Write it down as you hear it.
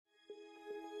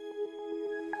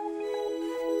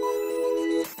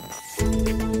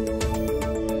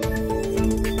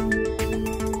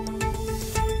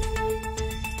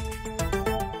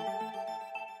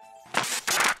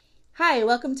Hi,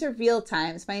 welcome to Real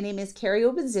Times. My name is Carrie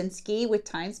Obedzinski with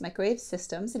Times Microwave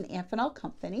Systems, an Amphenol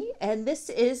company, and this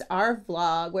is our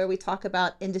vlog where we talk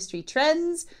about industry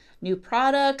trends, new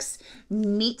products,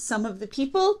 meet some of the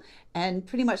people, and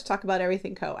pretty much talk about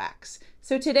everything coax.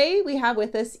 So today we have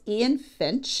with us Ian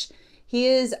Finch. He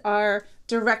is our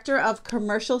Director of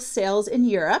Commercial Sales in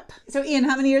Europe. So Ian,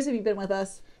 how many years have you been with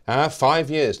us? 5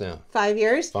 years now. 5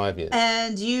 years? 5 years.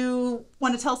 And you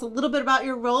want to tell us a little bit about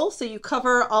your role? So you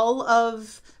cover all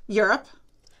of Europe?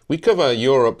 We cover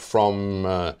Europe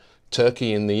from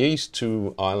Turkey in the east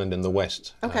to Ireland in the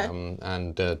west. Okay.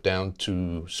 And down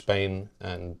to Spain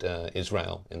and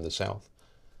Israel in the south.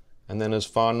 And then as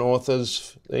far north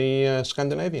as the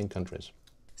Scandinavian countries.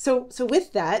 So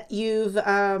with that,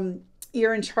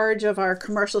 you're in charge of our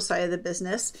commercial side of the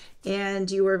business,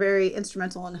 and you were very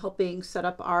instrumental in helping set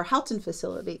up our Houghton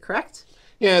facility, correct?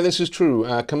 Yeah, this is true.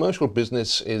 Commercial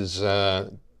business is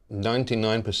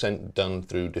 99% done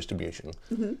through distribution.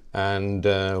 Mm-hmm. And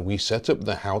we set up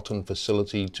the Houghton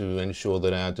facility to ensure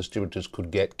that our distributors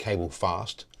could get cable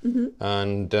fast. Mm-hmm.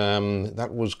 And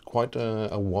that was quite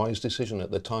a wise decision at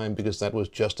the time, because that was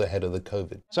just ahead of the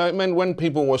COVID. So it meant when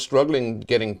people were struggling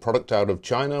getting product out of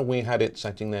China, we had it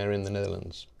sitting there in the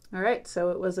Netherlands. All right, so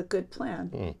it was a good plan.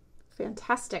 Mm.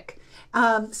 Fantastic.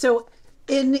 So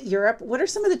in Europe, what are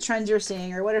some of the trends you're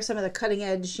seeing, or what are some of the cutting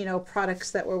edge,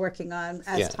 products that we're working on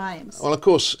as Times? Well, of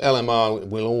course, LMR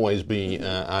will always be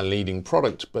our leading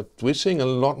product, but we're seeing a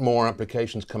lot more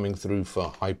applications coming through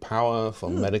for high power, for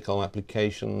medical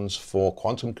applications, for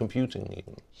quantum computing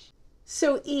even.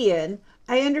 So Ian,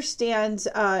 I understand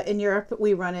in Europe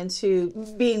we run into,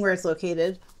 being where it's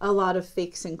located, a lot of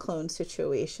fakes and clone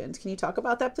situations. Can you talk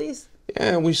about that, please?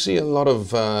 Yeah, we see a lot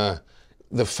of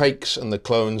the fakes and the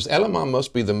clones. LMR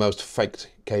must be the most faked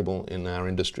cable in our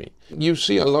industry. You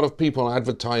see a lot of people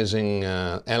advertising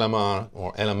LMR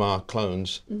or LMR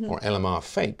clones or LMR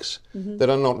fakes that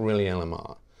are not really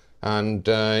LMR. And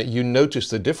you notice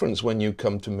the difference when you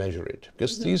come to measure it,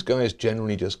 because these guys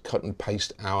generally just cut and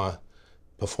paste our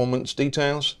performance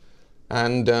details,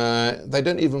 and they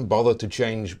don't even bother to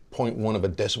change 0.1 of a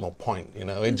decimal point.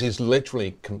 It is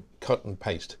literally cut and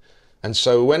paste. And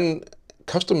so when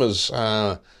customers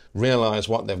realize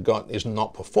what they've got is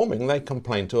not performing, they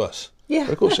complain to us. Yeah.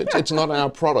 But of course, it's not our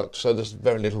product, so there's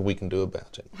very little we can do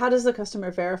about it. How does the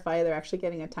customer verify they're actually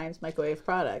getting a Times microwave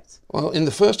product? Well, in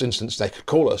the first instance, they could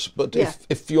call us, but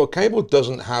if your cable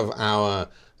doesn't have our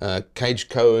cage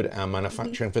code, our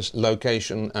manufacturing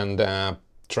location, and our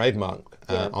trademark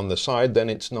on the side, then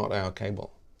it's not our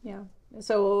cable. Yeah.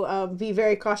 So be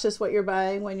very cautious what you're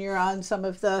buying when you're on some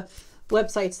of the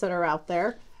websites that are out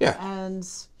there. Yeah. And,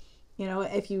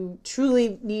 if you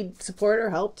truly need support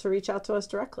or help, to reach out to us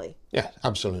directly. Yeah,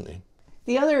 absolutely.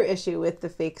 The other issue with the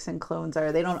fakes and clones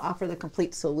are they don't offer the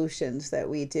complete solutions that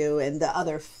we do, and the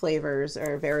other flavors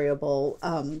or variable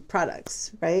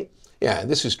products, right? Yeah,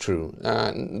 this is true.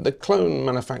 The clone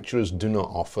manufacturers do not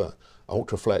offer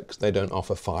Ultraflex, they don't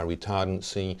offer fire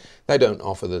retardancy, they don't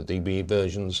offer the DB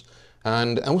versions,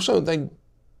 and also they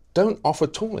don't offer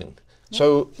tooling.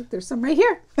 So there's some right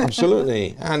here.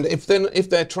 Absolutely. And if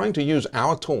they're trying to use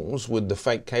our tools with the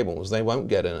fake cables, they won't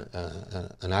get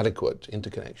an adequate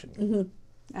interconnection.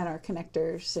 Mm-hmm. And our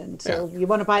connectors. And so you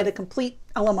want to buy the complete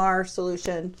LMR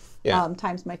solution,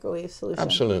 Times microwave solution.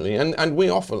 Absolutely. And we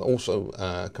offer also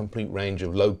a complete range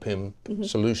of low PIM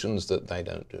solutions that they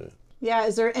don't do. Yeah.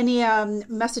 Is there any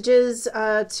messages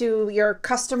to your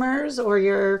customers or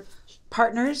your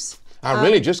partners?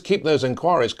 Really just keep those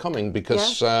inquiries coming,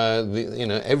 because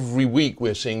every week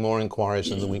we're seeing more inquiries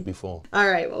than the week before. All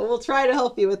right, well, we'll try to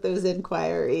help you with those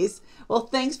inquiries. Well,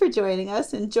 thanks for joining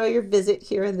us. Enjoy your visit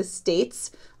here in the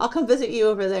States. I'll come visit you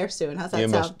over there soon. How's that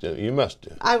sound? You must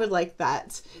do. I would like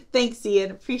that. Thanks, Ian.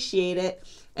 Appreciate it.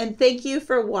 And thank you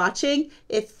for watching.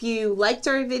 If you liked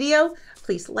our video,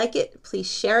 please like it,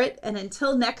 please share it, and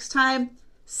until next time,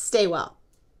 stay well.